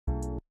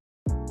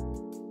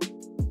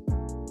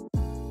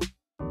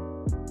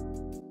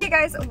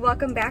guys,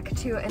 welcome back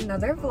to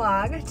another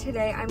vlog.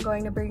 Today I'm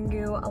going to bring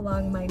you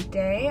along my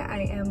day.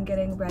 I am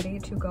getting ready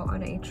to go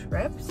on a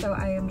trip, so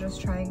I am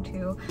just trying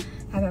to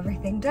have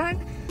everything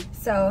done.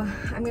 So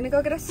I'm gonna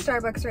go get a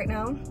Starbucks right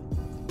now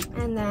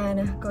and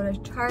then go to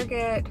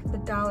Target, the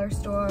dollar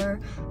store.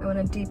 I want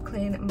to deep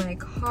clean my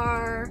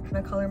car. I'm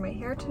gonna color my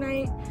hair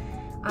tonight.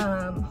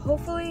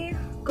 Hopefully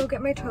go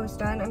get my toes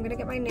done. I'm gonna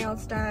get my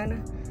nails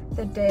done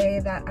the day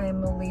that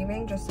I'm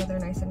leaving, just so they're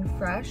nice and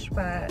fresh,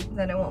 but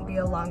then it won't be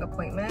a long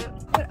appointment.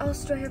 What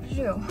else do I have to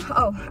do?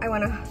 Oh, I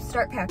want to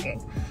start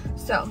packing.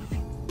 So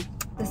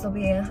this will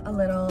be a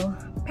little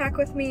pack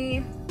with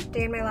me,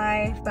 day in my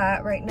life.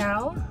 But right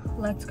now,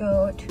 let's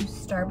go to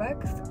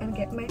Starbucks and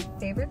get my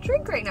favorite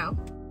drink right now.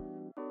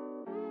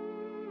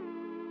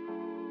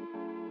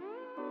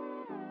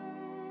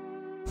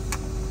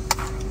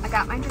 I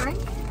got my drink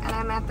and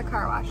I'm at the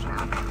car wash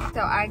now.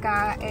 So I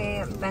got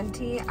a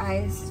venti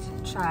iced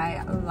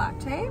chai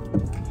latte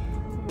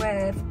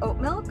with oat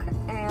milk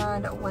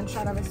and 1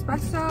 shot of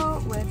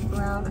espresso with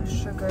brown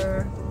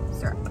sugar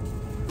syrup.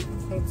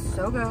 It's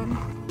so good.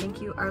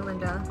 Thank you,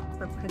 Arlinda,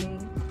 for putting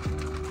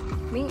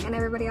me and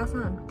everybody else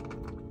on.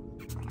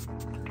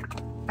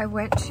 I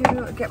went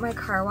to get my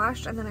car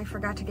washed and then I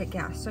forgot to get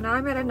gas. So now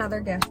I'm at another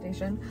gas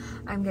station.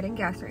 I'm getting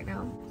gas right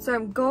now. So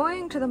I'm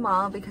going to the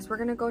mall because we're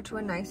gonna go to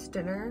a nice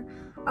dinner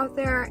out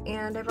there,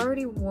 and I've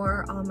already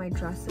wore all my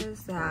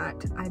dresses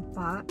that I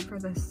bought for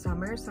the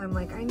summer. So I'm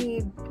like, I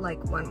need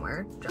like one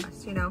more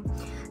dress, you know?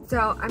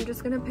 So I'm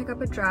just gonna pick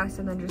up a dress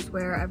and then just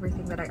wear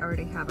everything that I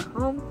already have at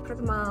home for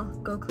the mall,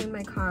 go clean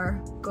my car,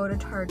 go to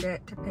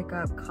Target to pick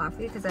up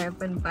coffee because I have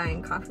been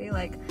buying coffee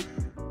like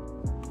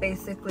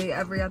basically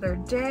every other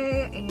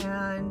day,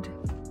 and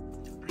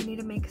I need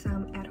to make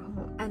some at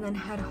home, and then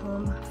head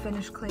home,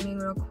 finish cleaning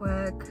real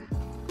quick,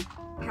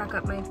 pack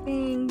up my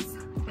things,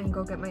 and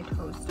go get my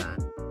toes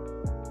done.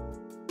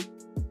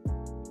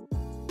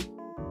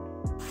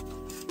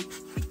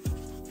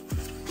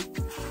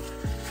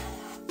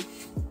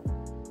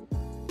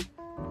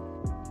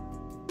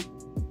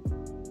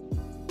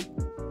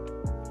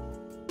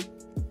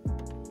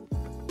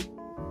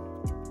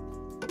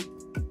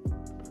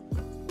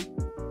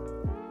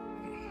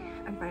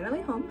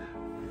 Finally home.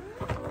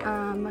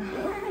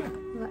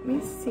 Let me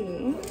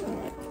see.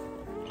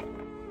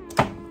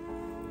 I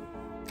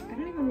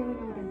don't even really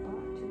know what I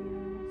bought, to be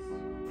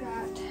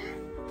honest. Got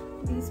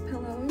these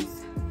pillows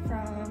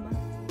from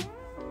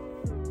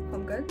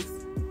Home Goods.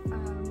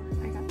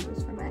 I got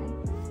those for my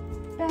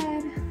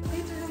bed.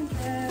 They didn't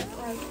get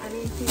like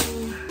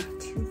anything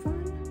too fun.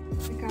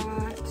 I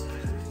got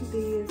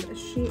these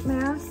sheet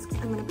masks.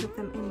 I'm gonna put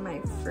them in my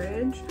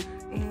fridge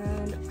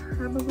and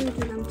probably do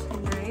them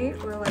tonight,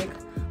 or like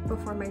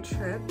before my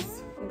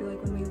trips, maybe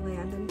like when we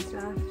land and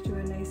stuff, do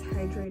a nice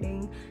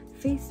hydrating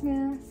face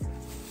mask.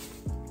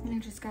 And I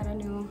just got a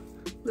new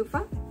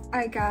loofah.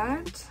 I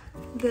got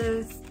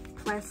this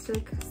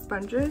plastic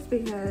sponges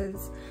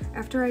because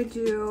after I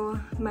do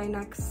my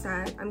next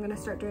set, I'm gonna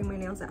start doing my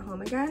nails at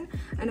home again.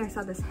 And I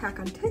saw this hack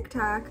on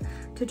TikTok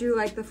to do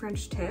like the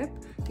French tip.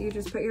 You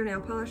just put your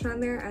nail polish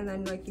on there and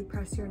then like you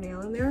press your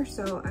nail in there.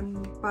 So I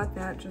bought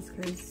that just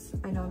because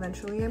I know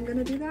eventually I'm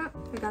gonna do that.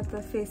 I got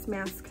the face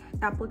mask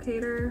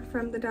applicator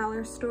from the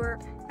dollar store.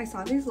 I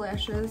saw these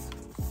lashes.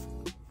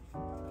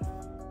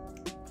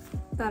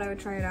 Thought I would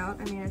try it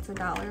out. I mean, it's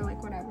 $1,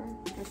 like whatever.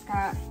 Just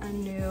got a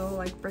new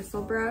like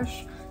bristle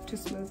brush to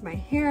smooth my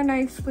hair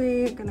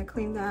nicely. Gonna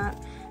clean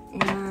that,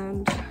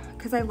 and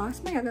because I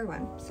lost my other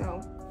one.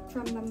 So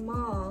from the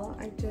mall,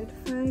 I did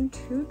find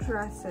 2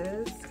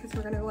 dresses because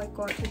we're gonna like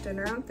go out to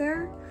dinner out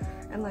there.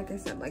 And like I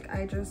said, like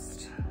I've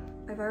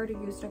already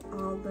used up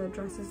all the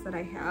dresses that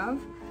I have.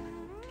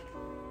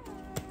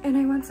 And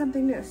I want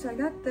something new. So I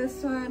got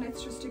this one.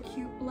 It's just a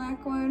cute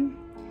black one.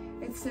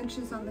 It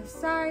cinches on the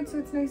side, so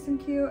it's nice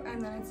and cute,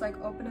 and then it's like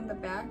open in the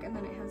back, and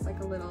then it has like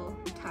a little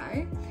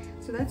tie.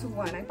 So that's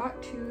one. I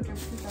bought 2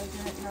 just because I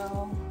didn't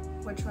know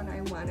which one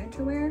I wanted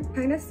to wear.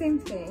 Kind of same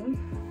thing.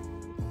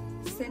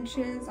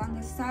 Cinches on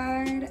the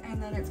side,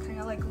 and then it's kind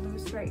of like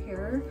loose right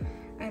here,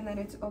 and then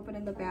it's open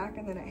in the back,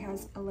 and then it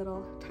has a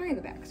little tie in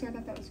the back. So I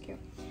thought that was cute.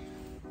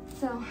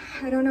 So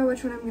I don't know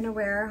which one I'm gonna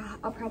wear.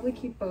 I'll probably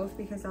keep both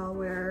because I'll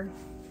wear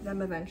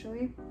them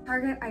eventually.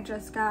 Target, I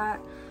just got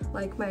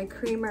like my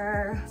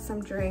creamer, some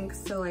drinks,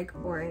 so like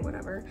boring,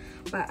 whatever.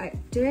 But I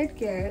did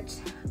get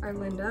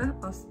Arlinda,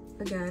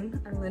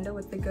 again, Arlinda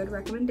with the good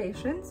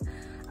recommendations.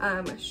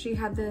 She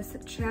had this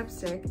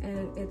chapstick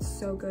and it's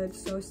so good,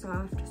 so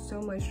soft, so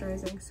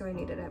moisturizing, so I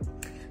needed it.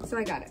 So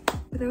I got it.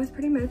 But that was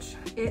pretty much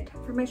it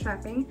for my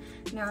shopping.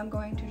 Now I'm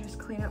going to just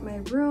clean up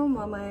my room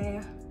while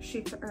my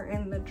sheets are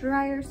in the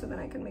dryer so then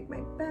I can make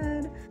my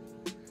bed.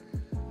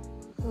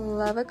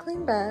 Love a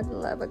clean bed,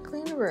 love a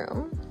clean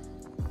room.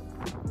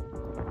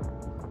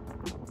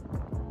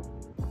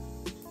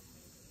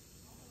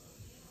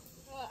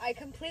 Well, I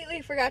completely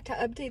forgot to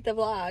update the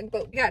vlog,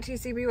 but we got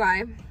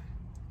TCBY.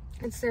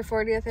 It's their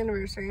 40th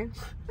anniversary.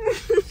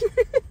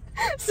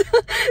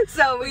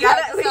 so we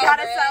gotta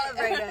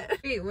celebrate it.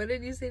 Wait, what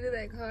did you say to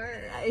that car?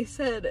 I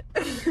said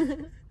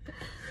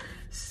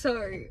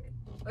sorry.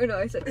 Oh no,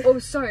 I said, oh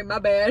sorry, my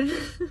bad.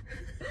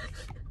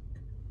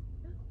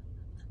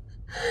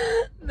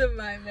 The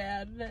my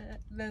bad.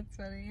 That's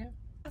funny.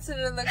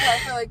 Sitting in the car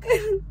for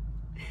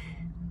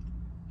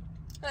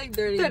like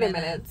 30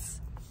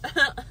 minutes.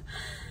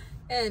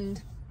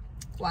 And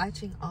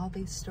watching all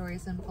these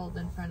stories unfold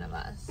in front of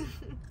us.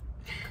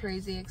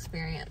 Crazy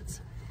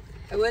experience.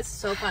 It was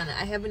so fun.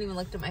 I haven't even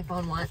looked at my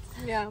phone once.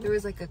 Yeah. There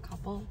was like a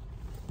couple.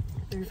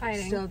 They're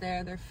fighting. Still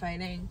there. They're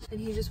fighting. And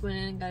he just went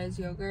in and got his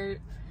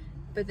yogurt.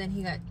 But then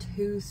he got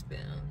 2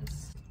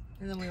 spoons.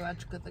 And then we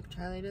watched Good Luck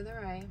Charlie to the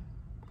right.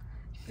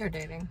 They're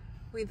dating.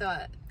 We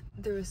thought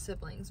there was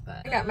siblings,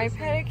 but... I got my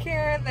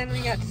pedicure, then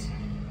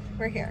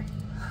we're here.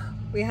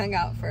 We hung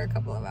out for a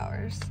couple of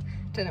hours.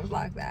 Didn't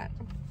vlog that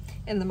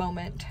in the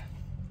moment.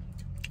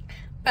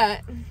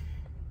 But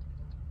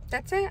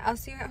that's it. I'll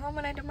see you at home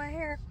when I do my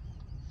hair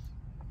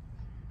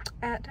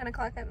at 10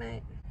 o'clock at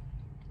night.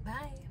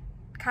 Bye.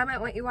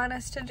 Comment what you want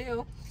us to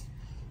do.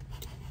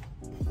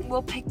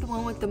 We'll pick the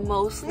one with the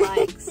most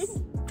likes.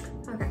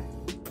 Okay.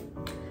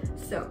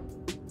 So,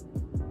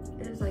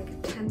 it is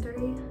like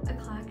 10:30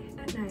 o'clock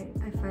at night.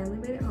 I finally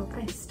made it home.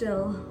 I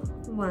still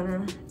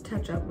wanna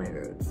touch up my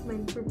roots. My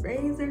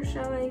braids are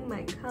showing,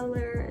 my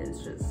color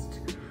is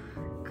just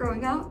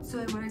growing out, so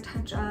I wanna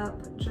touch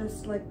up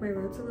just like my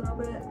roots a little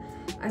bit.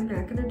 I'm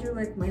not gonna do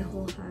like my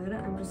whole head.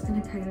 I'm just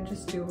gonna kind of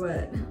just do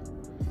what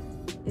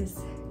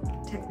is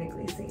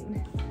technically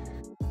seen.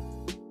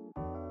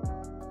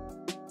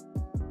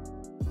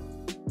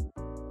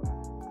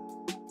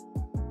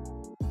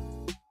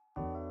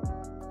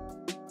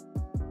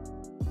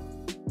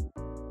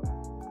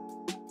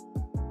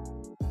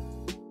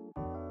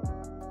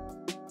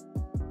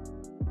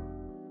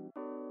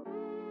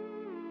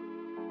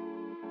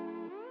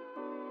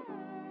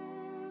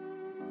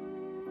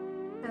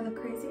 I look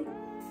crazy,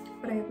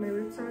 but I have my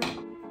roots on,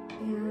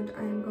 and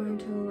I'm going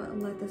to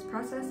let this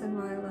process, and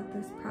while I let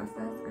this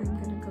process, I'm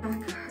gonna go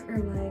back or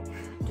like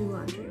do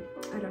laundry.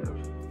 I don't know.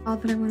 All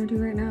that I want to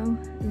do right now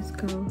is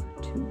go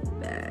to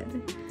bed.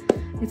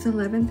 It's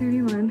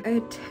 11:31. I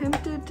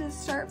attempted to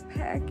start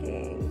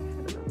packing.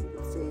 I don't know,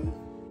 let's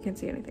see. Can't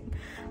see anything,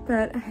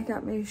 but I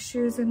got my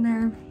shoes in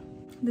there.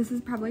 This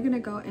is probably gonna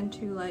go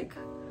into like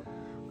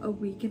a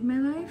week in my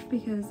life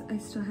because I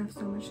still have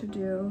so much to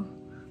do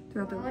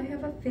throughout the week. While I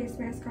have a face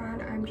mask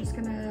on, I'm just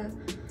gonna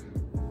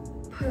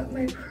put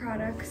my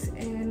products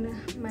in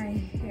my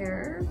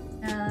hair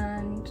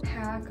and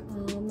pack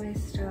all my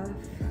stuff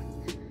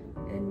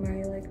in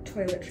my like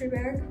toiletry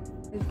bag.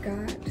 I've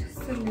got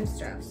some new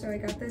stuff. So I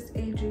got this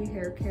AG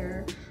Hair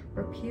Care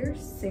Repair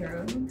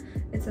Serum.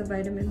 It's a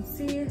vitamin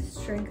C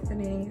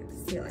strengthening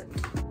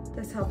sealant.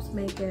 This helps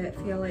make it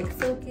feel like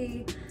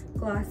silky,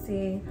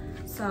 glossy,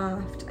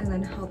 soft, and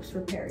then helps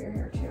repair your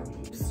hair too.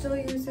 I'm still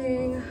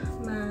using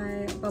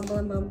my Bumble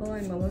and Bumble.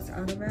 I'm almost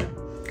out of it.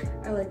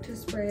 I like to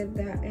spray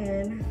that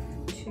in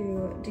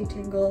to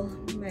detangle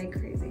my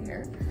crazy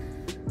hair.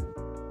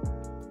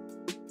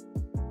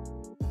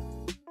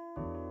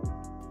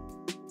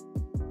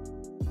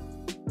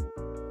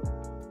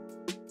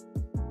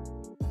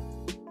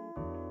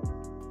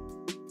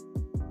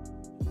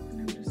 And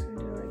I'm just gonna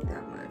do like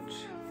that much.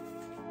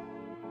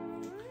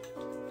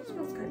 It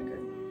smells kind of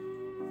good.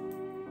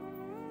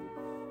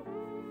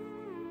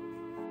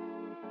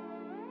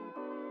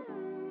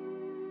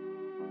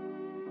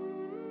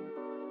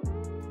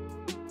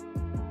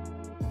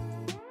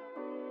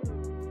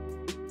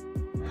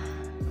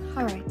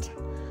 All right,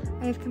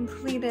 I have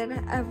completed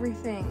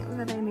everything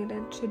that I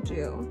needed to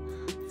do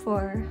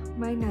for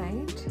my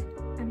night.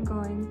 I'm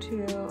going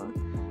to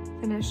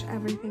finish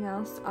everything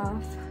else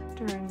off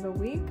during the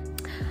week.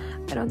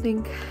 I don't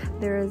think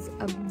there is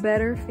a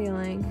better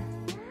feeling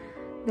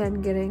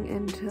than getting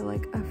into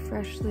like a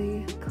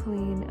freshly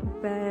clean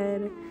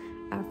bed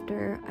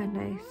after a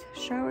nice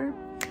shower.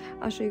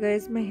 I'll show you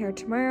guys my hair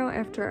tomorrow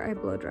after I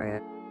blow dry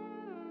it.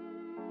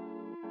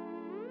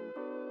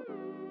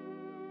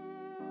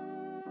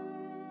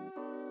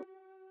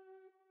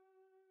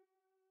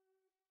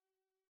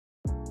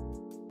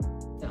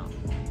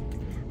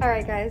 All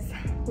right, guys,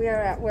 we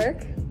are at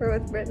work. We're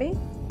with Brittany,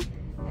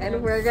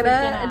 and we're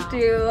gonna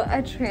do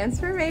a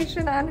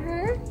transformation on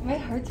her. My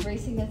heart's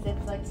racing as if,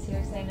 like,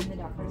 seriously, I'm in the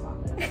doctor's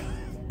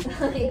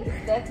office. Like,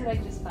 that's what I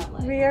just felt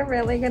like. We are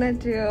really gonna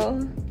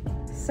do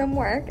some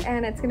work,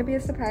 and it's gonna be a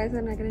surprise.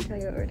 I'm not gonna tell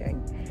you what we're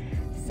doing.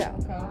 So,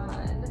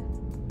 God.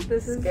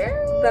 this is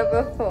Scary.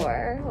 the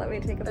before. Let me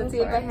take a Let's before.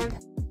 see if I have.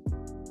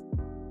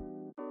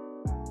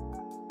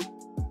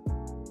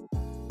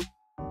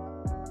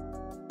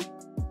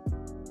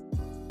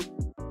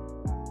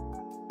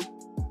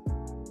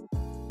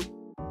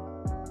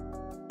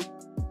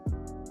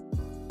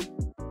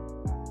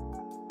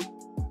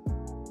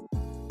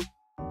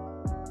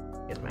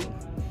 Get mine.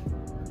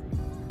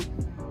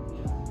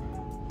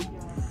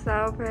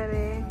 So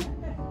pretty.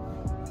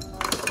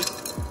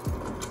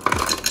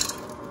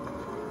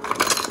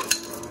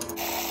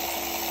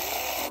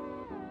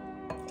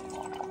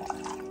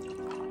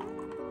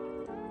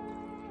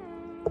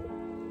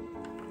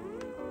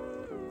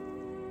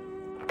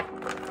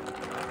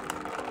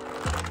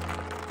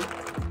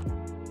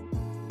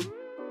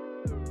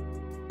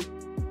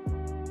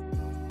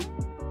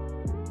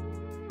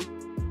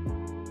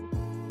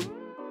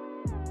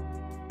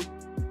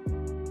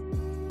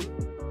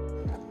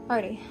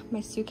 Alrighty,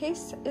 my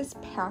suitcase is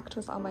packed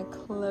with all my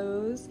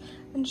clothes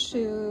and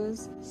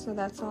shoes, so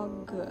that's all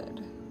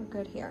good. We're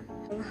good here.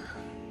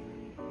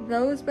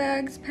 Those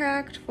bags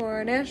packed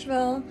for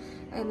Nashville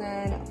and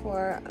then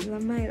for the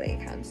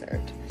Miley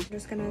concert. I'm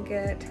just gonna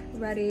get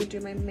ready, do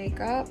my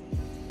makeup,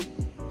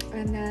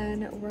 and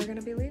then we're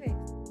gonna be leaving.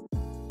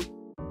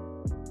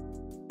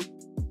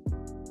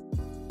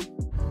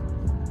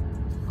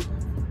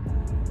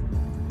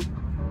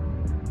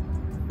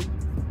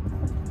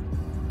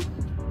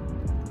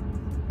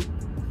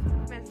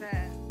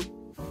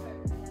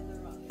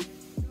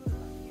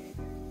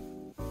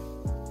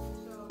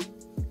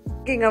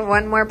 Speaking of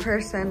one more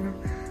person,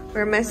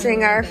 we're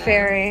missing our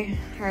fairy,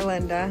 our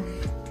Linda.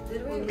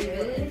 Did we leave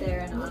it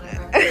there in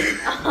honor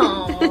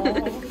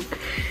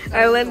of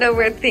Our Linda,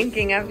 we're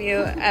thinking of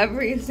you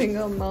every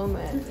single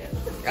moment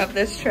of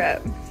this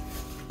trip.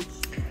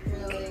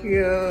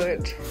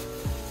 Cute.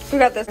 Who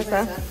got this,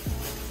 Marissa?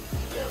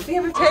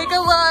 Take a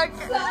look.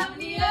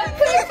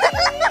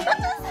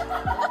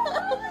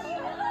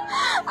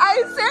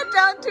 I sat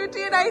down,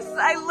 Tuti, and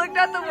I looked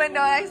out the window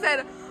and I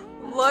said,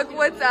 look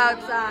what's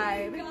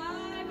outside.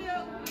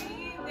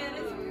 That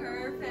is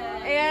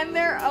perfect. And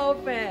they're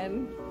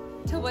open.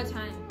 Till what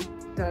time?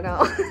 Don't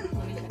know.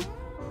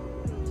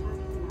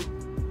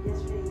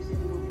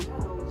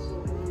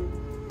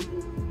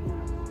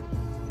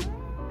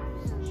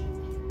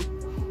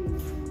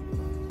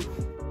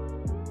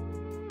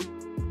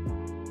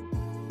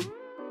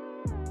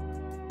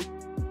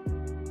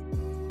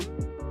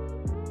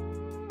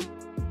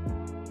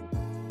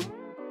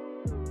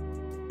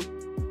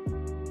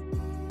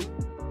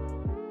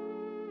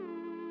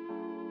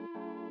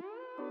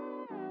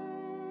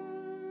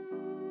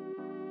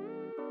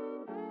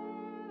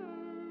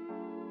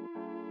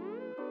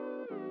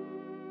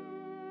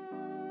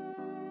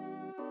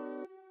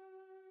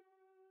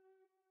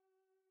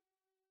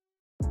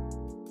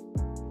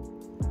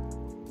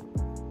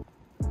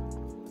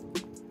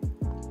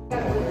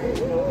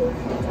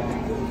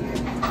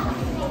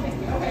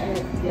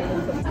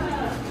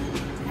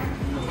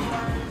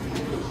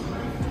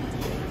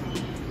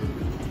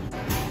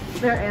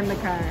 They're in the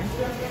car.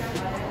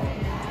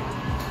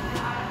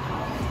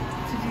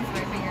 She's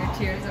wiping her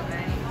tears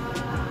away.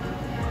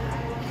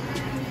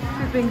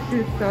 She thinks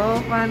she's so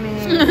funny.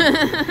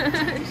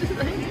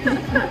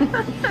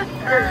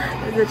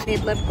 Does it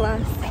need lip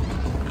gloss?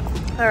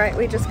 Alright,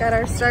 we just got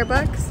our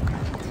Starbucks.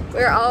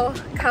 We're all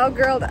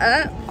cowgirled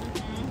up.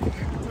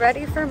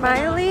 Ready for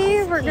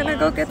Miley. We're gonna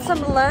go get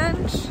some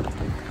lunch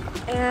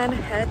and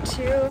head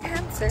to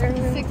concert.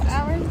 6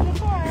 hours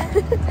before.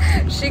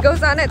 She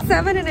goes on at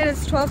 7 and it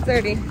is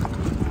 12:30.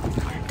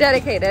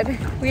 Dedicated.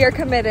 We are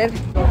committed.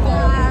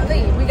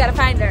 Miley, we gotta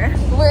find her.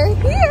 We're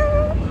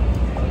here.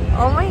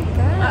 Oh my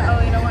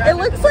god. You know, it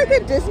looks like a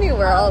Disney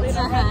World.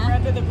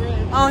 Under the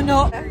bridge. Oh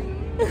no.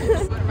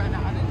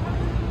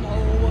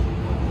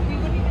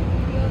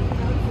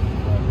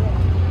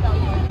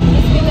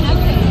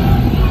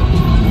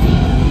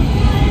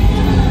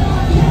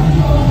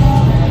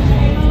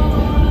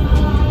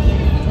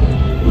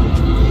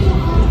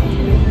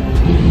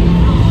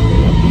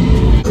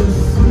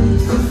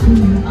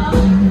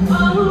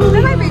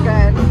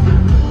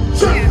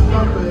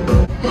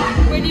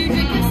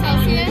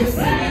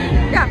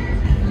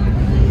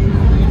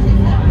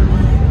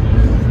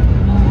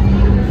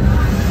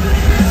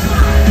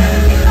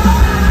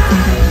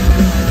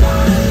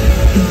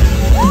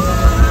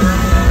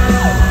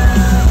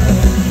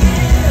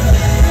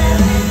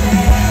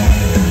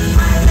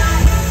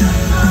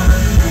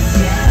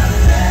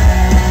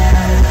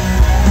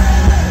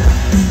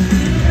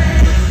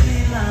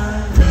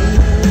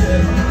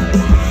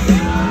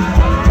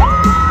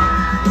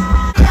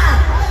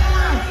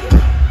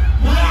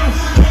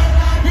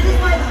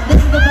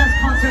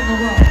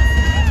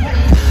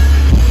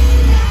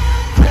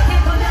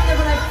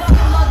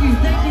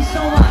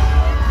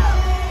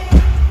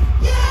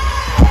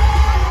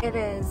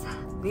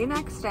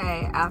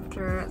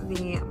 After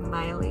the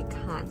Miley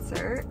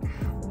concert,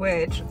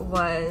 which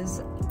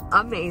was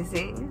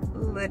amazing.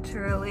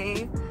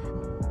 Literally,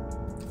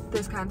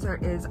 this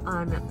concert is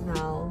on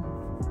now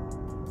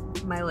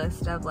my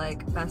list of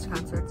like best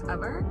concerts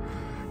ever.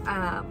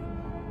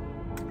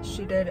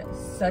 She did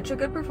such a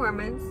good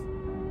performance,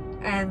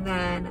 and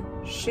then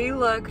she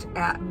looked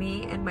at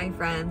me and my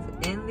friends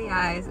in the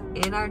eyes,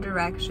 in our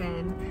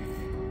direction.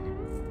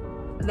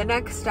 The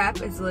next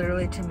step is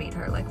literally to meet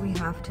her. Like, we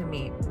have to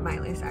meet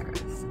Miley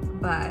Cyrus.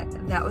 But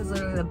that was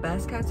literally the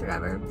best concert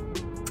ever.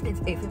 It's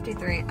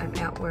 8:53. I'm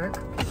at work.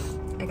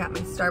 I got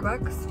my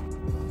Starbucks.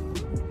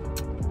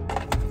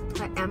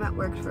 I am at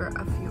work for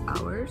a few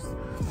hours.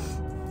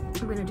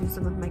 I'm gonna do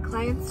some of my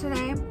clients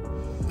today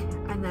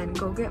and then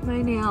go get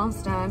my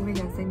nails done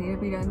because they need to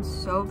be done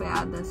so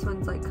bad. This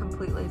one's like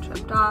completely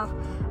chipped off,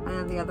 and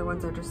then the other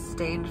ones are just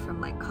stained from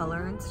like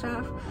color and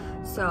stuff.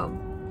 So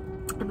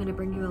I'm gonna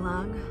bring you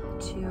along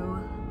to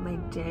my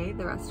day,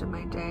 the rest of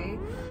my day.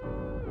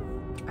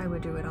 I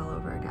would do it all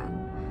over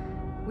again.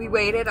 We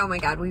waited, oh my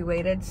god, we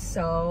waited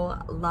so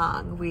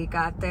long. We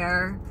got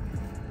there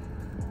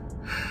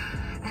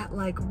at at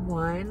like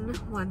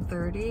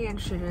 1:30 and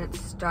she didn't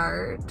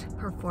start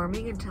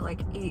performing until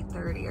like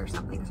 8:30 or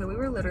something. So we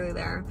were literally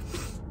there,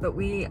 but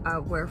we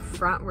were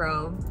front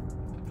row,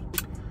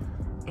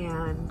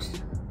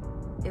 and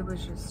it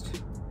was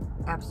just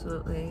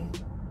absolutely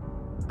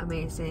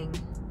amazing.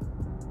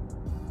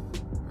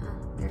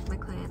 There's my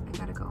client. I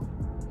gotta go.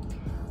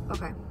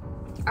 Okay.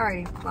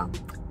 Alrighty. Well,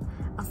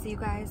 I'll see you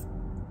guys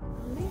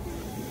later.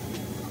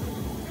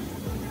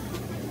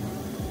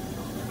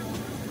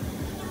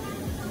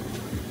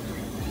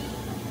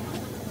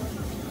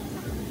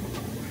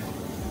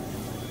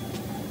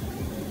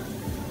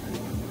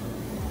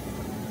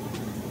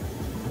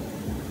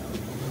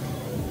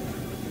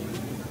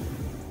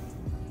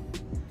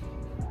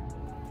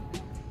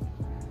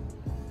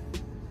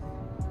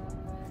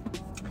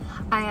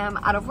 I am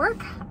out of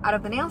work, out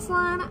of the nail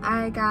salon.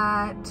 I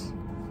got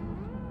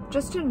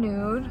just a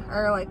nude,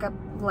 or like a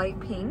light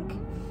pink.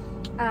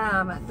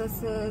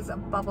 This is a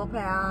bubble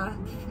bath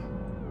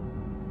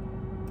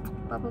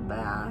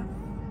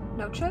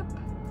no chip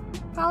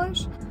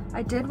polish.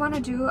 I did want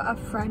to do a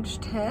French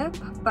tip,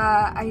 but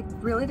I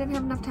really didn't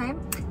have enough time,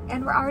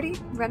 and we're already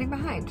running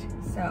behind.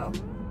 So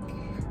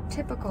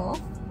typical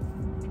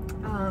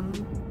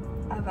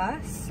of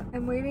us.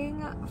 I'm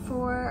waiting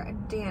for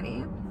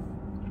Danny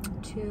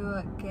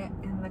to get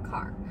in the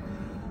car.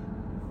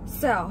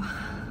 So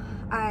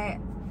I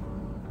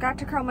got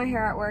to curl my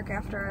hair at work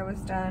after I was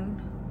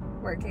done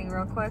working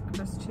real quick,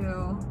 just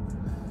to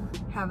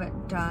have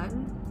it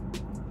done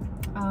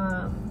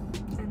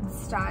and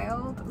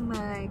styled.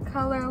 My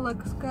color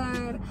looks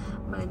good,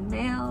 my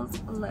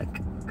nails look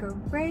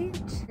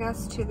great.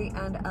 Us to the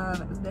end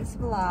of this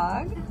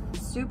vlog.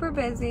 Super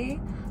busy,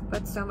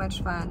 but so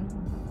much fun.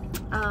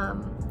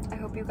 I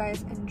hope you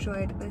guys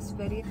enjoyed this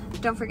video.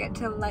 Don't forget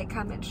to like,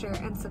 comment, share,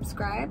 and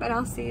subscribe, and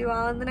I'll see you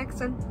all in the next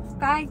one.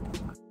 Bye!